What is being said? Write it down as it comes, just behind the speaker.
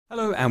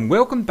Hello and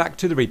welcome back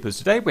to the Reapers.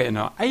 Today we're in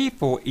our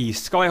A-4E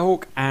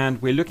Skyhawk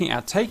and we're looking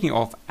at taking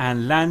off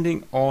and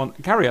landing on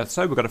a carrier.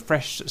 So we've got a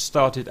fresh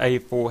started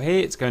A4 here.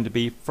 It's going to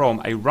be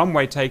from a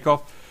runway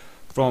takeoff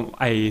from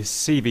a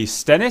CV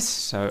Stennis.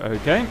 So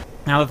okay.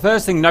 Now the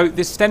first thing, note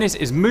this Stennis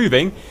is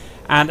moving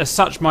and as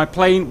such my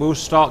plane will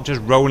start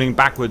just rolling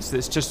backwards.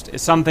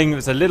 It's something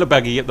that's a little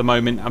buggy at the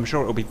moment. I'm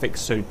sure it'll be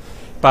fixed soon.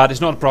 But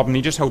it's not a problem,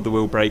 you just hold the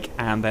wheel brake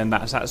and then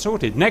that's that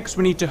sorted. Next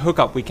we need to hook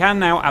up. We can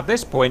now, at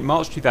this point,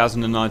 March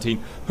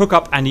 2019, hook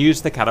up and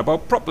use the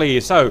catapult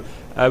properly. So,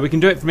 we can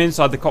do it from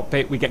inside the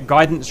cockpit. We get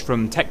guidance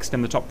from text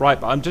in the top right,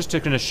 but I'm just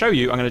going to show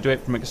you. I'm going to do it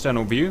from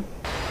external view.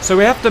 So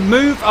we have to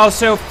move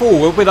ourselves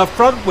forward with our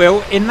front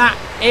wheel in that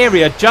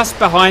area just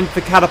behind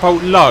the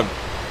catapult lug.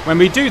 When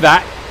we do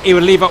that, it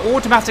will either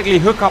automatically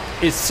hook up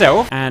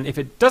itself, and if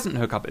it doesn't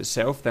hook up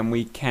itself, then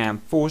we can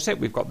force it.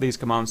 We've got these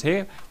commands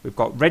here. We've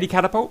got ready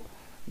catapult.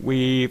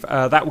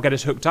 That will get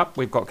us hooked up.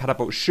 We've got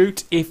catapult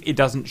shoot if it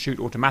doesn't shoot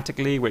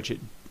automatically, which it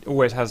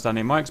always has done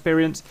in my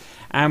experience,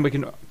 and we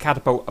can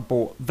catapult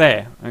abort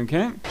there.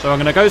 Okay, so I'm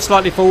going to go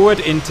slightly forward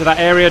into that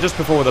area just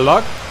before the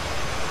lug.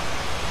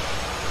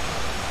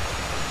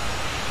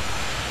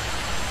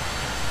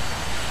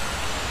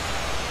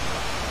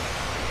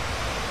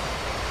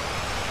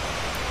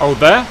 Hold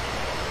there,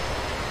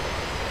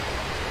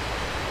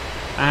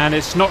 and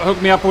it's not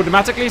hooked me up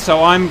automatically,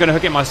 so I'm going to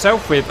hook it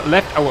myself with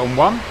left Alt and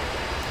 1.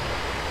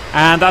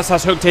 And that's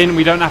us hooked in.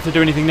 We don't have to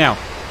do anything now.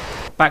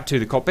 Back to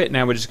the cockpit.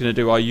 Now we're just going to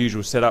do our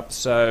usual setup.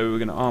 So we're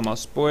going to arm our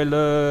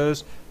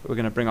spoilers. We're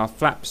going to bring our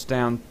flaps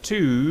down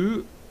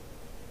to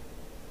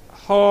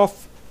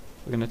half.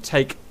 We're going to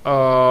take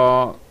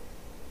our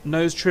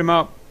nose trim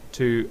up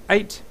to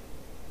 8.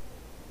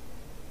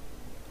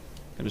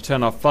 Going to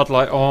turn our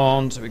floodlight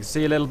on so we can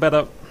see a little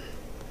better.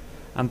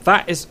 And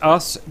that is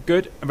us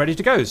good and ready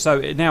to go.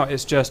 So now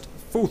it's just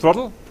full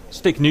throttle,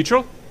 stick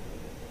neutral.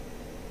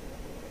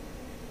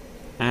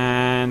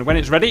 And when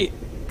it's ready,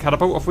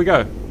 catapult, off we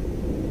go.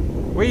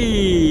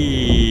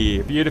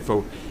 Whee!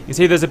 Beautiful. You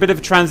see there's a bit of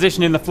a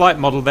transition in the flight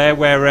model there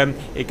where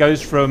it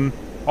goes from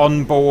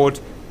on-board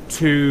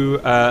to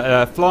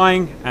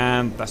flying,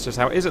 and that's just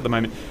how it is at the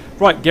moment.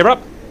 Right, gear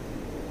up.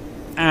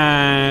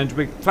 And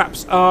we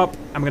flaps up.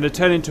 I'm going to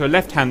turn into a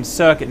left-hand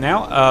circuit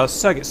now.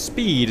 Circuit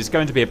speed is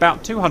going to be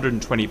about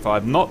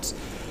 225 knots.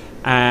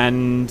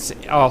 And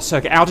our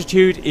circuit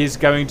altitude is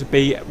going to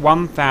be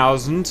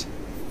 1,000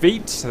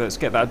 feet, so let's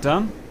get that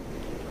done.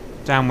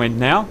 Downwind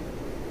now.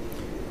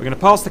 We're going to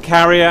pass the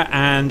carrier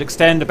and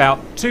extend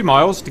about 2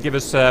 miles to give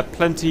us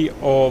plenty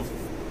of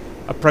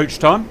approach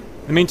time.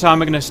 In the meantime,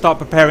 we're going to start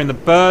preparing the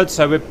bird.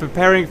 So we're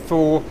preparing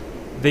for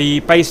the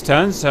base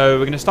turn. So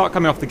we're going to start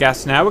coming off the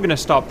gas now. We're going to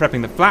start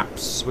prepping the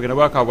flaps. We're going to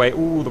work our way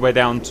all the way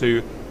down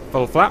to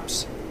full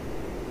flaps.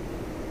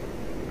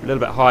 A little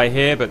bit high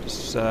here, but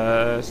it's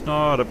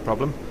not a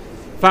problem.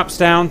 Flaps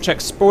down, check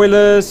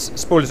spoilers.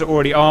 Spoilers are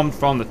already armed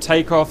from the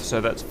takeoff,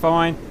 so that's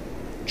fine.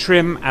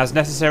 Trim as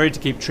necessary to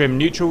keep trim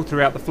neutral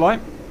throughout the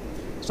flight.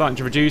 Starting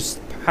to reduce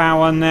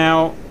power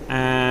now,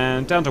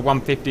 and down to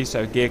 150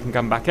 so gear can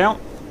come back out.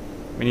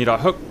 We need our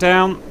hook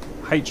down,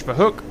 H for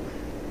hook.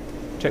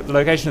 Check the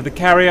location of the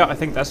carrier, I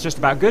think that's just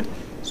about good.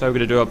 So we're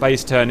going to do our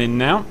base turn in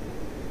now.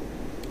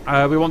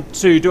 We want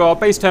to do our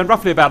base turn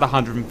roughly about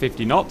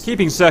 150 knots.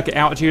 Keeping circuit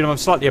altitude, I'm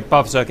slightly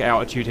above circuit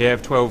altitude here of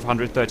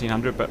 1200,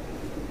 1300, but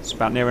it's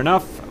about near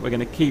enough. We're going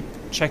to keep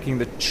changing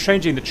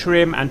the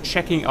trim and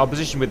checking our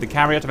position with the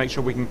carrier to make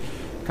sure we can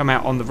come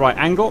out on the right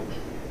angle.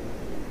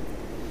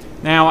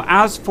 Now,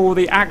 as for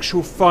the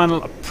actual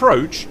final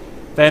approach,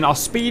 then our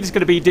speed is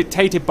going to be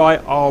dictated by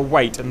our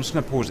weight. I'm just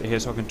going to pause it here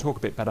so I can talk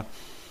a bit better.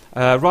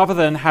 Rather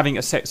than having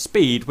a set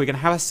speed, we're going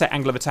to have a set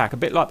angle of attack, a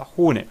bit like the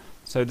Hornet.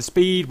 So the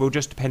speed will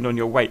just depend on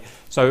your weight.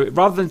 So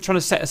rather than trying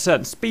to set a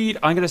certain speed,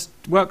 I'm going to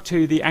work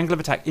to the angle of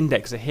attack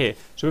indexer here.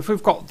 So if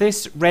we've got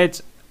this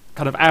red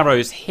kind of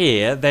arrows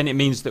here, then it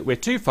means that we're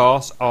too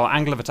fast, our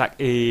angle of attack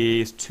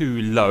is too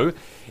low.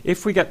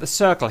 If we get the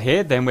circle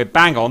here, then we're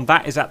bang on.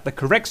 That is at the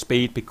correct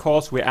speed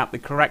because we're at the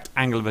correct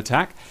angle of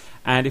attack.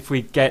 And if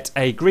we get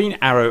a green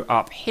arrow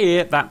up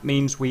here, that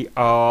means we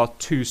are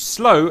too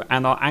slow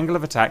and our angle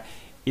of attack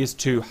is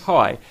too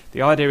high.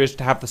 The idea is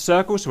to have the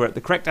circle so we're at the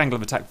correct angle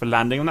of attack for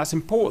landing, and that's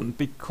important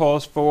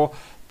because for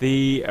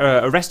the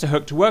arrestor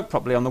hook to work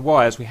properly on the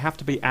wires, we have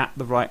to be at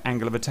the right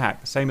angle of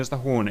attack, same as the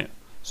Hornet.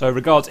 So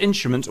regards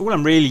instruments, all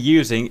I'm really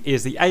using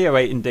is the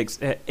AOA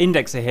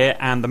indexer here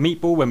and the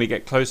meatball when we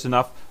get close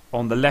enough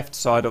on the left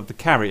side of the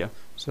carrier.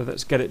 So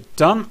let's get it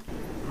done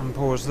and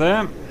pause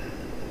there.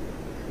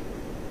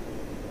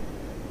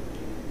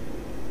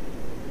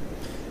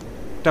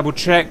 Double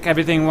check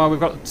everything while we've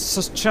got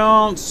a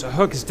chance. Our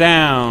hook is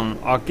down,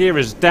 our gear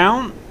is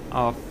down,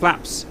 our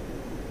flaps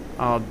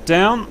are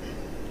down,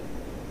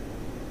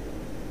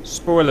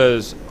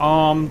 spoilers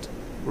armed,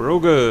 we're all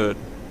good.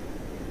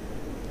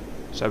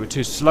 So we're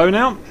too slow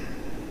now.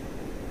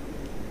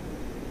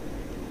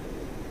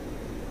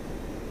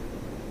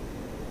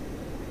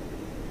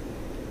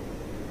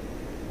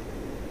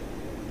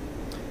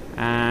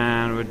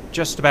 And we're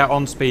just about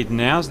on speed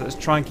now, so let's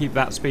try and keep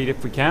that speed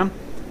if we can.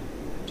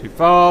 Too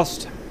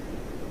fast.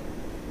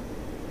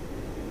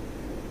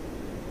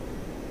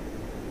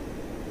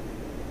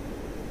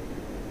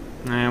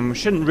 And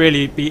shouldn't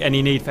really be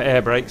any need for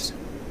air brakes.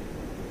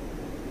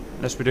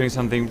 Unless we're doing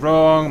something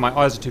wrong. My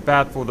eyes are too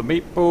bad for the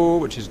meatball,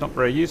 which is not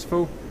very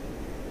useful.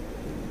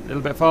 A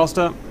little bit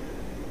faster.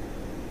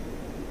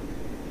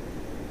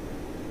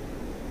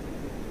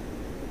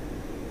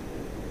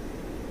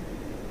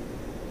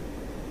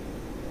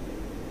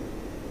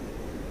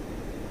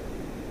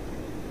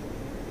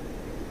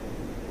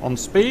 On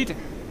speed.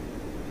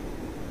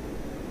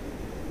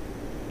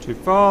 Too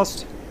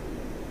fast.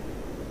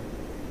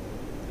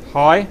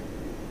 High.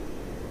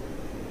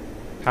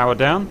 Power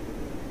down.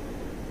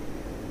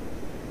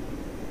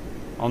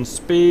 On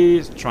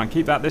speed. Try and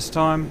keep that this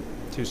time.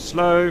 Too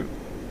slow.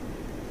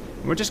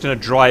 And we're just going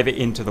to drive it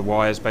into the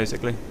wires,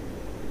 basically.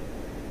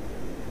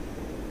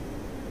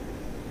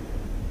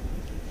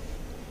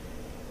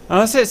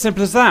 That's it,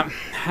 simple as that.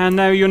 And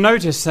now you'll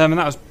notice, and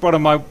that was one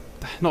of my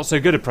not so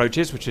good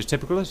approaches, which is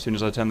typical as soon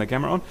as I turn the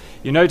camera on.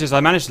 You notice I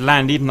managed to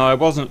land even though I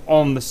wasn't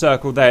on the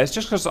circle there. It's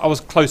just because I was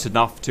close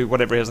enough to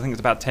whatever it is. I think it's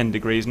about 10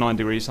 degrees, 9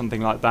 degrees,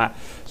 something like that.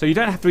 So you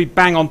don't have to be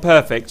bang on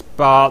perfect,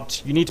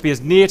 but you need to be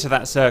as near to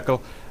that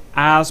circle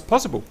as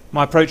possible.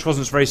 My approach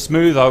wasn't very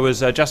smooth. I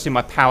was adjusting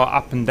my power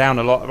up and down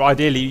a lot.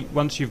 Ideally,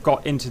 once you've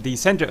got into the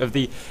center of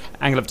the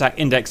angle of attack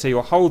index, so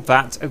you'll hold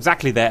that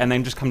exactly there and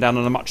then just come down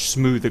on a much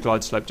smoother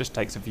glide slope. Just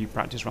takes a few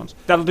practice runs.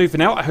 That'll do for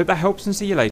now. I hope that helps and see you later.